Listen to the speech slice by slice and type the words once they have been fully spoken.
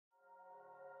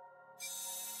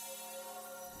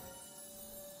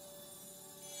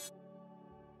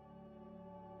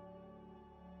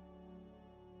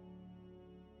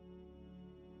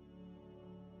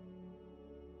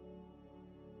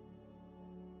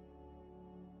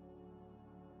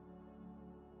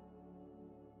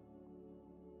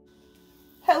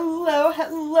Hello,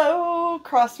 hello,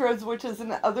 Crossroads Witches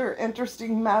and other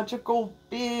interesting magical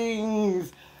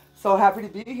beings. So happy to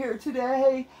be here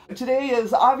today. Today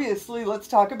is obviously, let's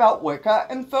talk about Wicca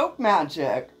and folk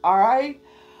magic, all right?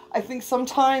 I think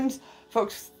sometimes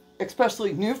folks,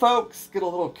 especially new folks, get a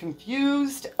little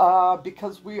confused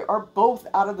because we are both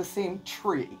out of the same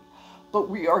tree, but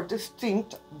we are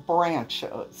distinct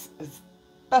branches. Is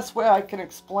the best way I can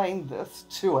explain this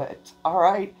to it, all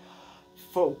right?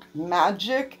 Folk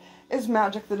magic is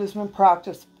magic that has been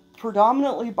practiced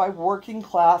predominantly by working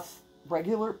class,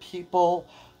 regular people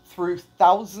through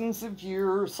thousands of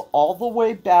years, all the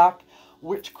way back.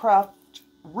 Witchcraft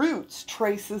roots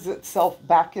traces itself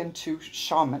back into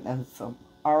shamanism,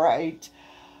 all right?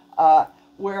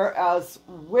 Whereas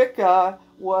Wicca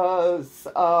was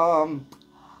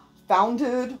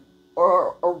founded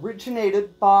or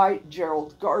originated by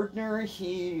Gerald Gardner.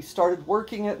 He started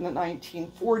working it in the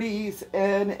 1940s,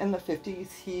 and in the 50s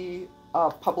he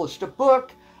published a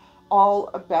book all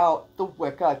about the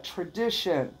Wicca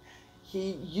tradition.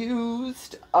 He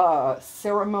used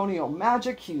ceremonial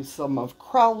magic. He used some of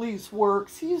Crowley's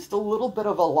works. He used a little bit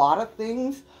of a lot of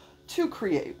things to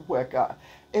create Wicca.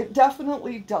 It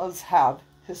definitely does have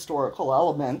historical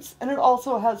elements, and it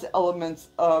also has elements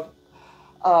of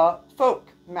folk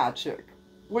magic,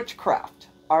 witchcraft,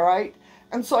 all right?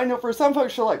 And so I know for some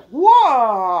folks you're like,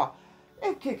 whoa,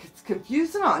 it gets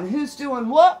confusing on who's doing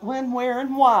what, when, where,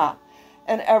 and why,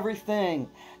 and everything.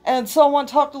 And so I want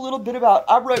to talk a little bit about,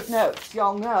 I wrote notes,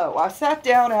 y'all know. I sat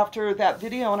down after that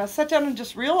video and I sat down and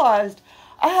just realized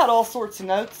I had all sorts of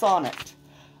notes on it.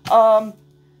 And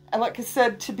like I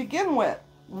said, to begin with,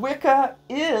 Wicca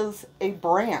is a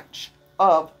branch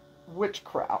of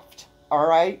witchcraft, all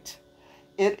right?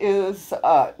 It is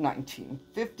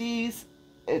 1950s.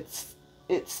 It's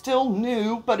still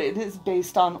new, but it is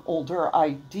based on older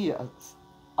ideas.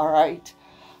 All right.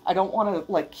 I don't want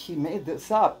to, like, he made this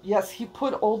up. Yes, he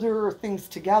put older things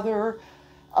together,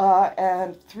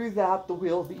 and through that, the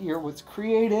Wheel of the Year was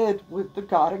created with the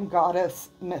god and goddess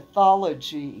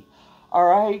mythology. All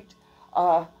right.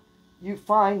 You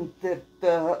find that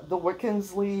the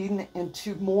Wiccans lean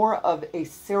into more of a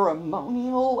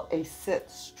ceremonial, a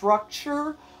set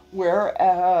structure,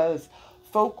 whereas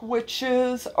folk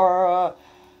witches are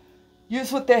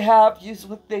use what they have, use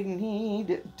what they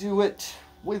need, do it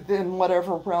within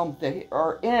whatever realm they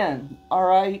are in. All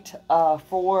right.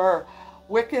 For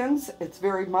Wiccans, it's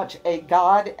very much a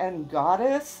god and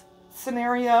goddess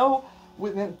scenario.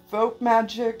 Within folk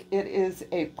magic, it is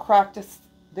a practice.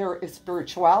 There is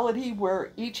spirituality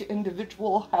where each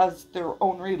individual has their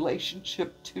own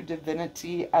relationship to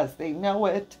divinity as they know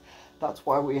it. That's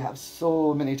why we have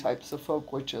so many types of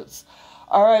folk witches.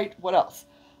 All right, what else?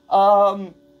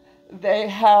 They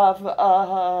have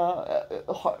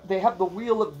the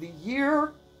Wheel of the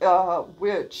Year,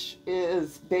 which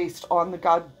is based on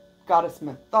the goddess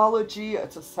mythology.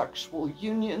 It's a sexual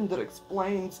union that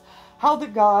explains how the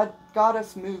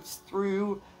goddess moves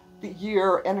through the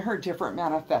year and her different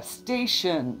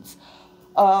manifestations.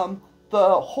 The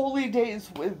holy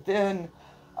days within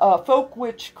folk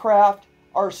witchcraft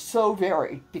are so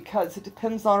varied because it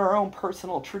depends on our own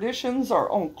personal traditions, our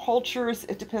own cultures.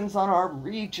 It depends on our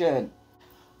region.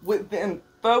 Within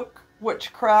folk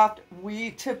witchcraft, we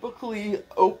typically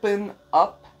open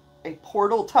up a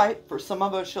portal type. For some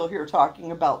of us, you'll hear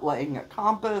talking about laying a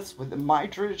compass. Within my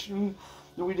tradition,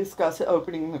 we discuss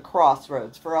opening the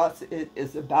crossroads. For us, it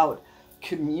is about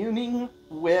communing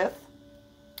with.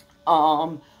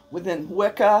 Within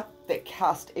Wicca, they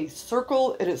cast a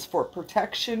circle. It is for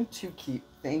protection, to keep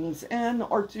things in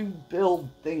or to build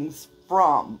things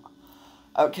from.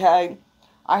 Okay,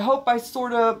 I hope I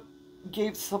sort of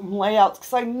gave some layouts,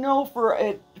 because I know for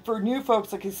new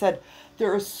folks, like I said,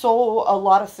 there is a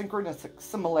lot of synchronistic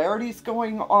similarities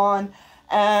going on.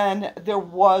 And there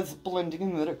was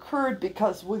blending that occurred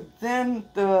because within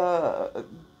the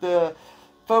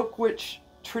folk witch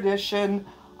tradition,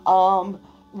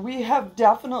 we have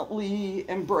definitely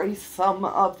embraced some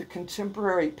of the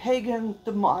contemporary pagan,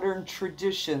 the modern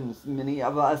traditions. Many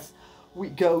of us, we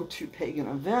go to pagan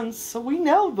events, so we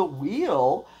know the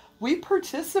wheel. We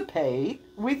participate.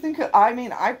 We think,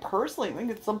 I personally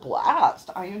think it's a blast.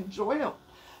 I enjoy it.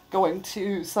 Going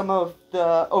to some of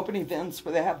the open events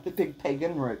where they have the big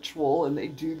pagan ritual and they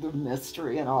do the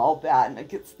mystery and all that, and it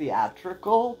gets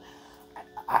theatrical.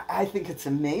 I think it's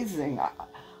amazing.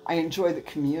 I enjoy the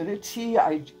community.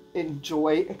 I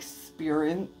enjoy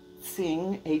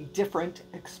experiencing a different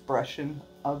expression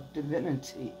of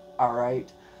divinity. All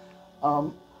right.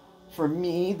 For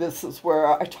me, this is where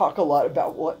I talk a lot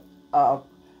about what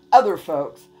other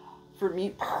folks For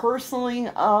me personally,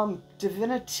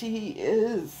 divinity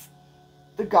is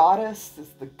the goddess, is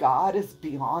the god, is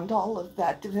beyond all of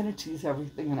that. Divinity is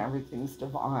everything and everything's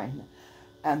divine.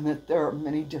 And that there are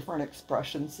many different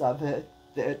expressions of it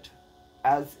that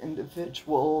as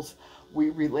individuals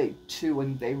we relate to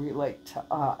and they relate to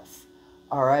us.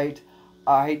 All right?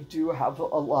 I do have a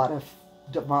lot of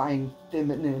divine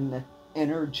feminine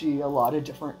energy, a lot of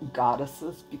different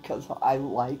goddesses because I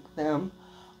like them.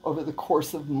 Over the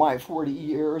course of my 40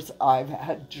 years, I've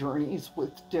had journeys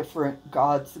with different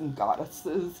gods and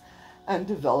goddesses and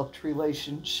developed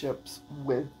relationships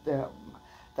with them.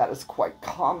 That is quite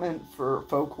common for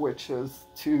folk witches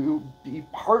to be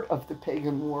part of the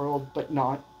pagan world, but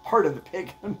not part of the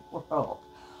pagan world.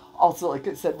 Also, like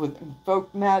I said, within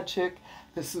folk magic,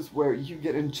 this is where you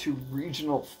get into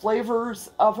regional flavors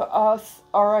of us,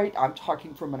 all right? I'm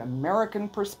talking from an American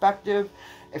perspective.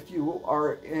 If you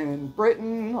are in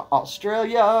Britain,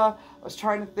 Australia, I was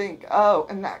trying to think, oh,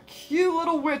 and that cute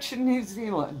little witch in New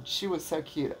Zealand, she was so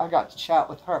cute. I got to chat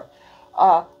with her.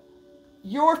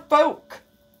 Your folk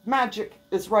magic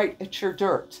is right at your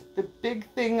dirt. The big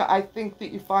thing I think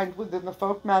that you find within the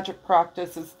folk magic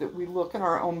practice is that we look in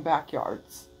our own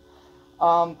backyards.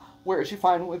 Whereas you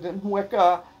find within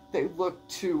Wicca, they look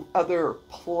to other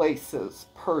places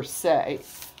per se.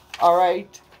 All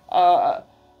right?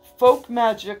 Folk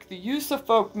magic, the use of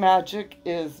folk magic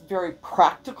is very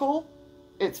practical,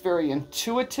 it's very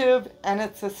intuitive, and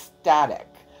it's ecstatic.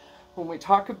 When we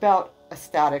talk about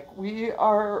ecstatic, we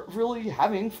are really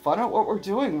having fun at what we're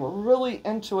doing. We're really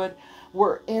into it.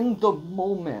 We're in the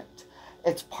moment.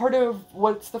 It's part of,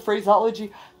 what's the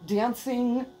phraseology?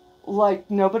 Dancing like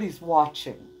nobody's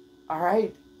watching. All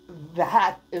right?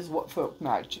 That is what folk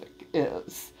magic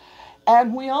is.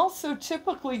 And we also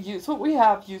typically use what we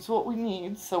have, use what we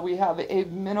need. So we have a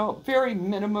very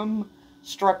minimum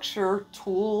structure,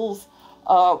 tools.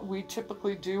 We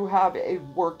typically do have a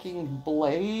working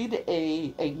blade,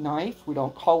 a knife. We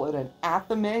don't call it an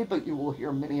athame, but you will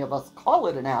hear many of us call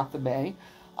it an athame.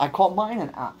 I call mine an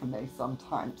athame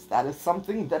sometimes. That is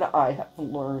something that I have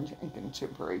learned in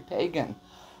contemporary pagan.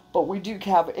 But we do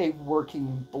have a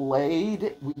working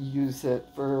blade. We use it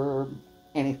for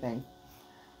anything.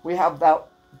 We have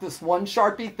this one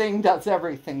Sharpie thing does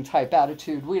everything type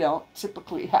attitude. We don't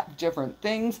typically have different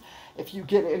things. If you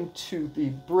get into the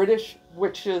British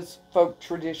witches folk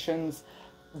traditions,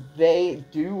 they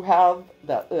do have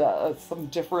some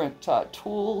different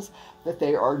tools that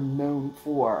they are known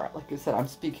for. Like I said, I'm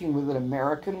speaking with an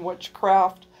American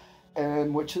witchcraft,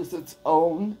 and which is its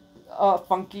own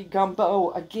funky gumbo.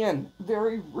 Again,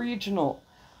 very regional,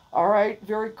 all right,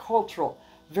 very cultural,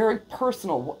 very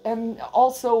personal, and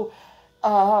also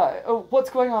what's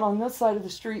going on this side of the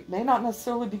street may not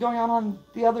necessarily be going on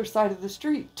the other side of the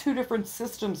street. Two different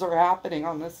systems are happening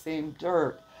on the same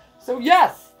dirt. So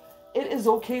yes, it is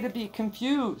okay to be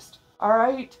confused, all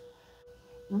right?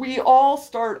 We all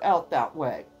start out that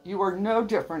way. You are no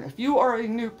different. If you are a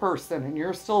new person and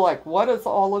you're still like, what does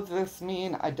all of this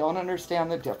mean? I don't understand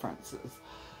the differences.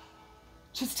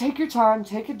 Just take your time,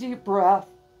 take a deep breath,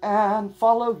 and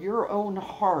follow your own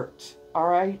heart, all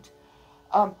right?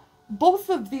 Both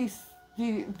of these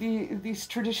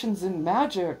traditions in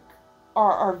magic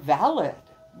are valid.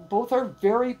 Both are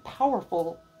very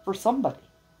powerful for somebody,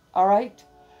 all right?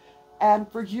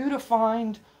 And for you to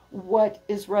find what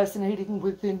is resonating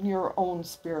within your own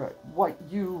spirit, what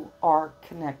you are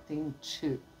connecting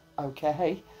to,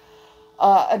 okay?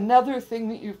 Another thing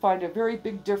that you find a very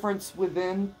big difference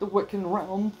within the Wiccan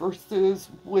realm versus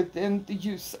within the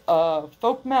use of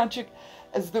folk magic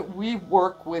is that we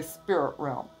work with spirit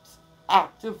realms.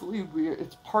 Actively,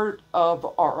 it's part of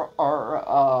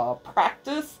our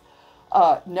practice.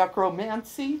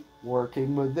 Necromancy,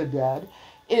 working with the dead,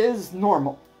 is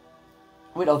normal.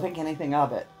 We don't think anything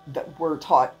of it. That we're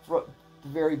taught from the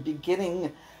very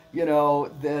beginning, you know,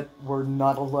 that we're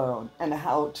not alone and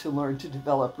how to learn to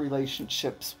develop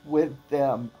relationships with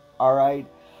them, all right?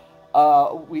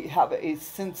 We have a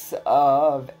sense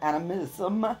of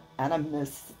animism.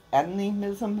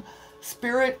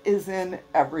 Spirit is in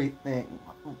everything.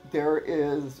 There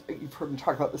is, you've heard me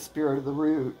talk about the spirit of the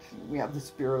root. We have the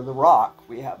spirit of the rock.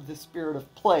 We have the spirit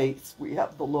of place. We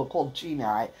have the local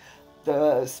genii,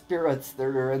 the spirits that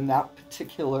are in that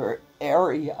particular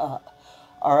area,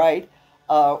 all right?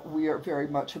 We are very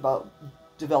much about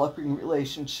developing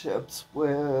relationships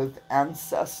with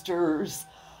ancestors,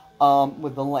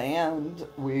 with the land.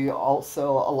 We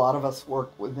also, a lot of us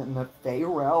work within the Fey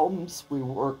realms. We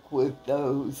work with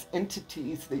those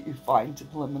entities that you find in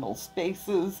liminal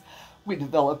spaces. We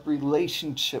develop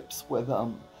relationships with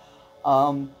them.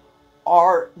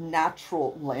 our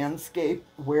natural landscape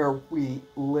where we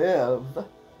live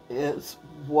is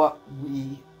what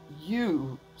we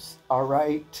use, all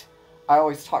right? I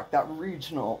always talk that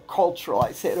regional, cultural.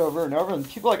 I say it over and over, and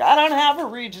people are like, I don't have a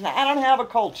region, I don't have a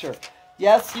culture.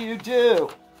 Yes, you do.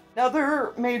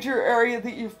 Another major area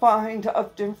that you find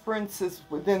of difference is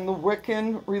within the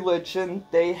Wiccan religion.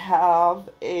 They have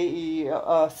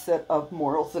a set of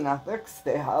morals and ethics.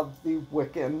 They have the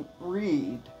Wiccan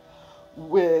Rede.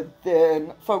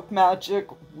 Within folk magic,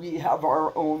 we have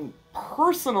our own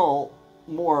personal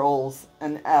morals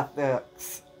and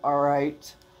ethics, all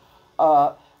right?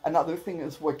 Another thing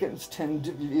is Wiccans tend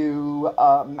to view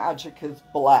magic as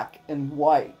black and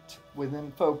white.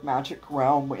 Within folk magic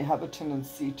realm, we have a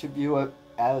tendency to view it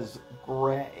as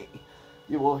gray.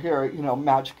 You will hear, you know,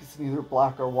 magic is neither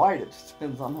black or white. It just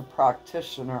depends on the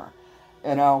practitioner.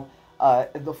 You know,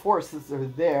 the forces are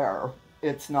there.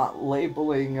 It's not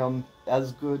labeling them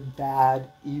as good,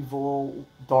 bad, evil,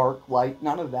 dark, light.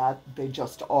 None of that. They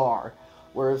just are.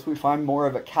 Whereas we find more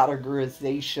of a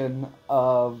categorization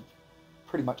of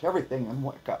pretty much everything in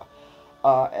Wicca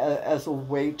as a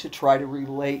way to try to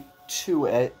relate to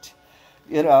it,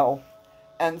 you know.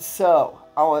 And so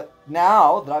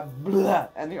now that I've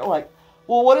and you're like,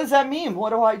 well, what does that mean? What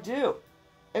do I do?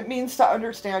 It means to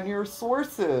understand your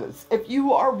sources. If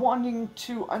you are wanting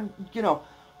to, you know,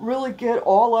 really get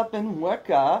all up in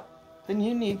Wicca, then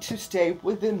you need to stay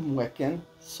within Wiccan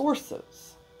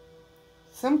sources.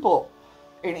 Simple.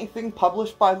 Anything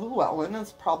published by Llewellyn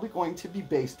is probably going to be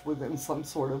based within some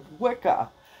sort of Wicca.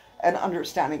 And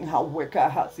understanding how Wicca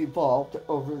has evolved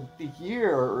over the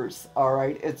years, all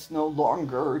right, it's no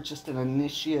longer just an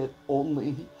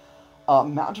initiate-only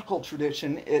magical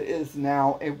tradition. It is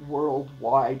now a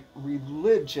worldwide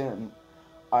religion.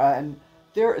 And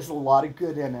there is a lot of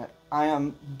good in it.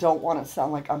 I don't want to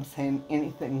sound like I'm saying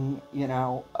anything, you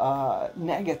know,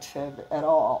 negative at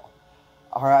all.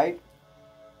 All right?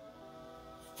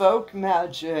 Folk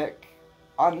magic,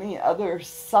 on the other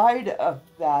side of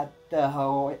that,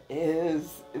 though,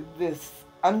 is this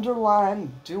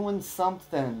underlying doing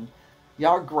something.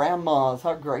 Our grandmas,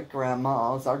 our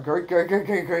great-grandmas, our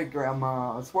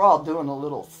great-great-great-great-grandmas, we're all doing a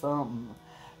little something.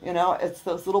 You know, it's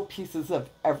those little pieces of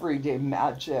everyday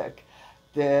magic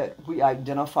that we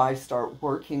identify, start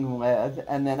working with,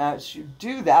 and then as you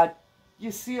do that,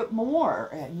 you see it more,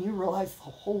 and you realize the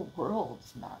whole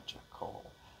world's magical.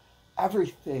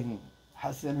 Everything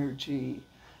has energy,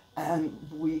 and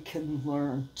we can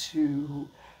learn to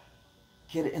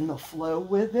get in the flow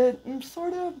with it and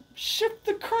sort of shift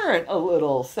the current a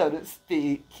little, so to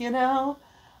speak, you know?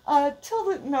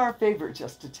 Tilt it in our favor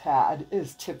just a tad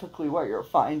is typically what you're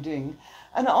finding.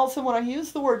 And also when I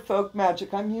use the word folk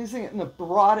magic, I'm using it in the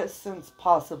broadest sense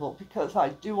possible, because I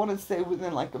do want to say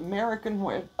within like American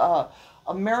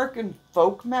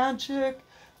folk magic,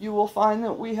 you will find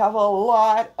that we have a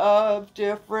lot of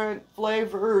different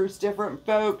flavors, different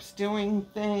folks doing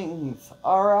things,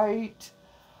 all right?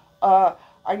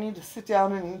 I need to sit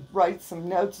down and write some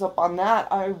notes up on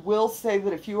that. I will say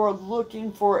that if you are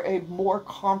looking for a more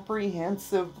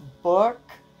comprehensive book,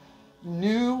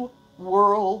 New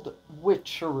World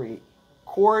Witchery,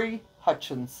 Corey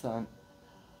Hutchinson.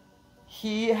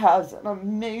 He has an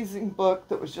amazing book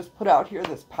that was just put out here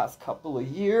this past couple of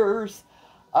years.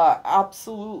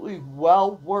 Absolutely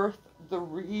well worth the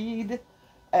read,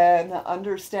 and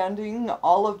understanding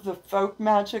all of the folk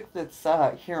magic that's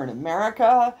here in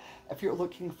America. If you're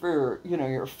looking for, you know,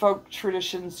 your folk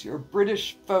traditions, your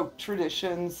British folk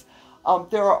traditions,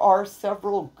 there are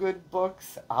several good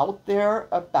books out there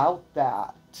about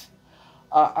that.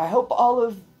 I hope all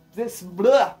of this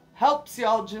helps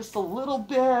y'all just a little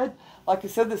bit. Like I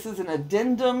said, this is an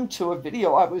addendum to a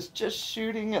video I was just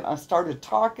shooting, and I started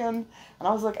talking, and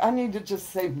I was like, I need to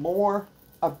just say more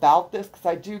about this, because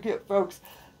I do get folks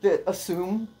that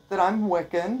assume that I'm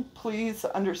Wiccan. Please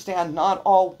understand, not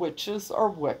all witches are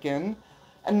Wiccan,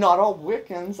 and not all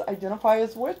Wiccans identify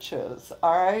as witches,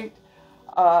 all right?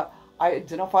 I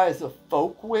identify as a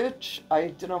folk witch. I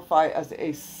identify as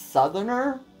a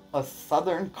southerner, a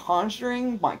southern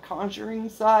conjuring. My conjuring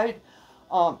side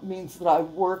means that I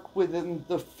work within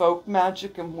the folk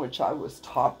magic in which I was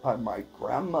taught by my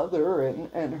grandmother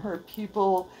and her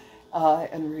people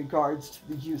in regards to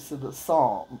the use of the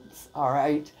Psalms, all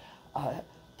right?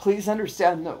 Please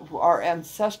understand that our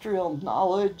ancestral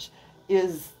knowledge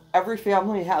is, every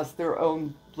family has their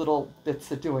own little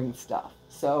bits of doing stuff.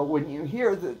 So when you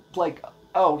hear that, like,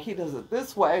 oh, he does it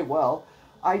this way, well,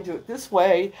 I do it this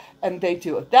way, and they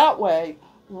do it that way,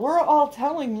 we're all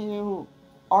telling you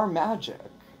our magic,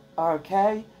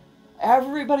 okay?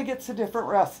 Everybody gets a different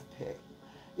recipe,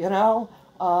 you know?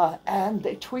 And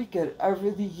they tweak it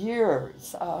over the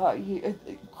years.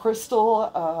 Crystal,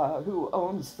 who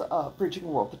owns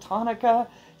Bridging World Botanica,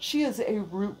 she is a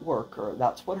root worker.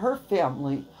 That's what her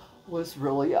family was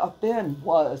really up in,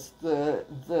 was the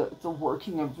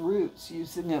working of roots,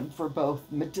 using them for both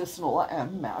medicinal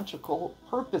and magical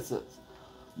purposes.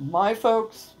 My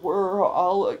folks were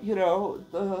all, you know,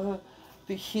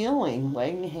 the healing,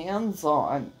 laying hands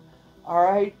on. All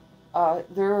right,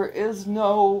 there is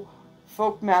no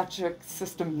folk magic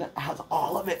system that has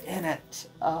all of it in it.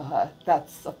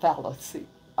 That's a fallacy.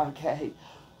 Okay,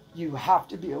 you have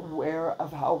to be aware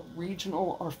of how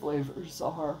regional our flavors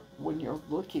are when you're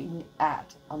looking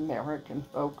at American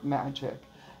folk magic.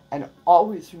 And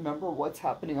always remember, what's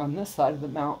happening on this side of the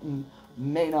mountain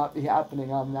may not be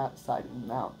happening on that side of the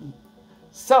mountain.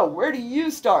 So where do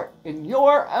you start? In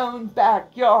your own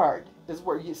backyard is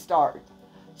where you start.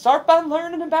 Start by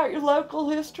learning about your local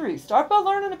history. Start by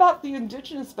learning about the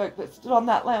indigenous folk that stood on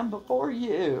that land before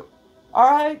you.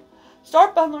 All right?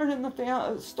 Start by learning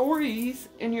the stories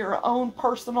in your own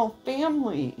personal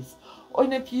families.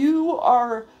 And if you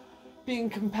are being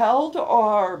compelled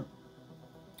or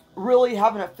really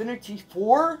have an affinity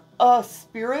for a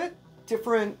spirit,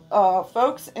 different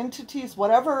folks, entities,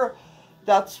 whatever,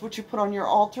 that's what you put on your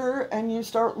altar, and you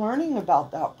start learning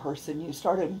about that person. You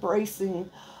start embracing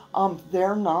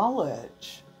their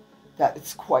knowledge. That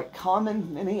it's quite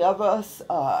common. Many of us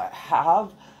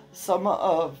have some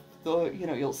of the, you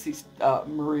know, you'll see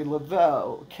Marie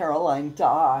Laveau, Caroline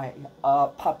Dye,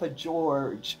 Papa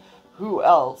George, who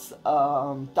else?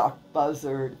 Doc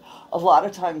Buzzard. A lot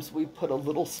of times we put a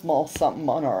little small something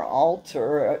on our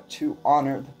altar to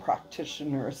honor the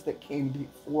practitioners that came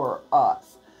before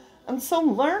us. And so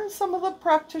learn some of the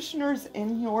practitioners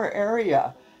in your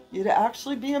area. You'd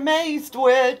actually be amazed,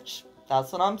 witch.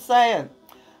 That's what I'm saying.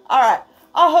 All right.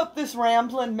 I hope this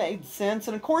rambling made sense.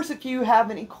 And of course, if you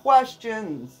have any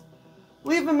questions,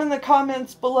 leave them in the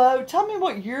comments below. Tell me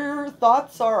what your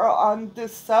thoughts are on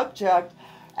this subject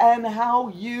and how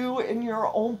you, in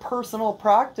your own personal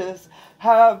practice,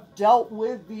 have dealt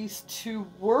with these two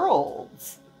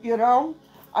worlds. You know,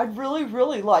 I'd really,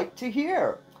 really like to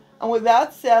hear. And with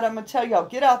that said, I'm going to tell y'all,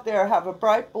 get out there, have a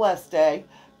bright, blessed day.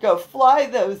 Go fly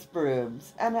those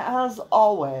brooms. And as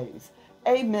always,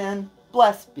 amen,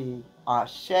 blessed be,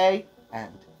 ashe,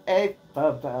 and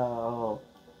a-bo-bo.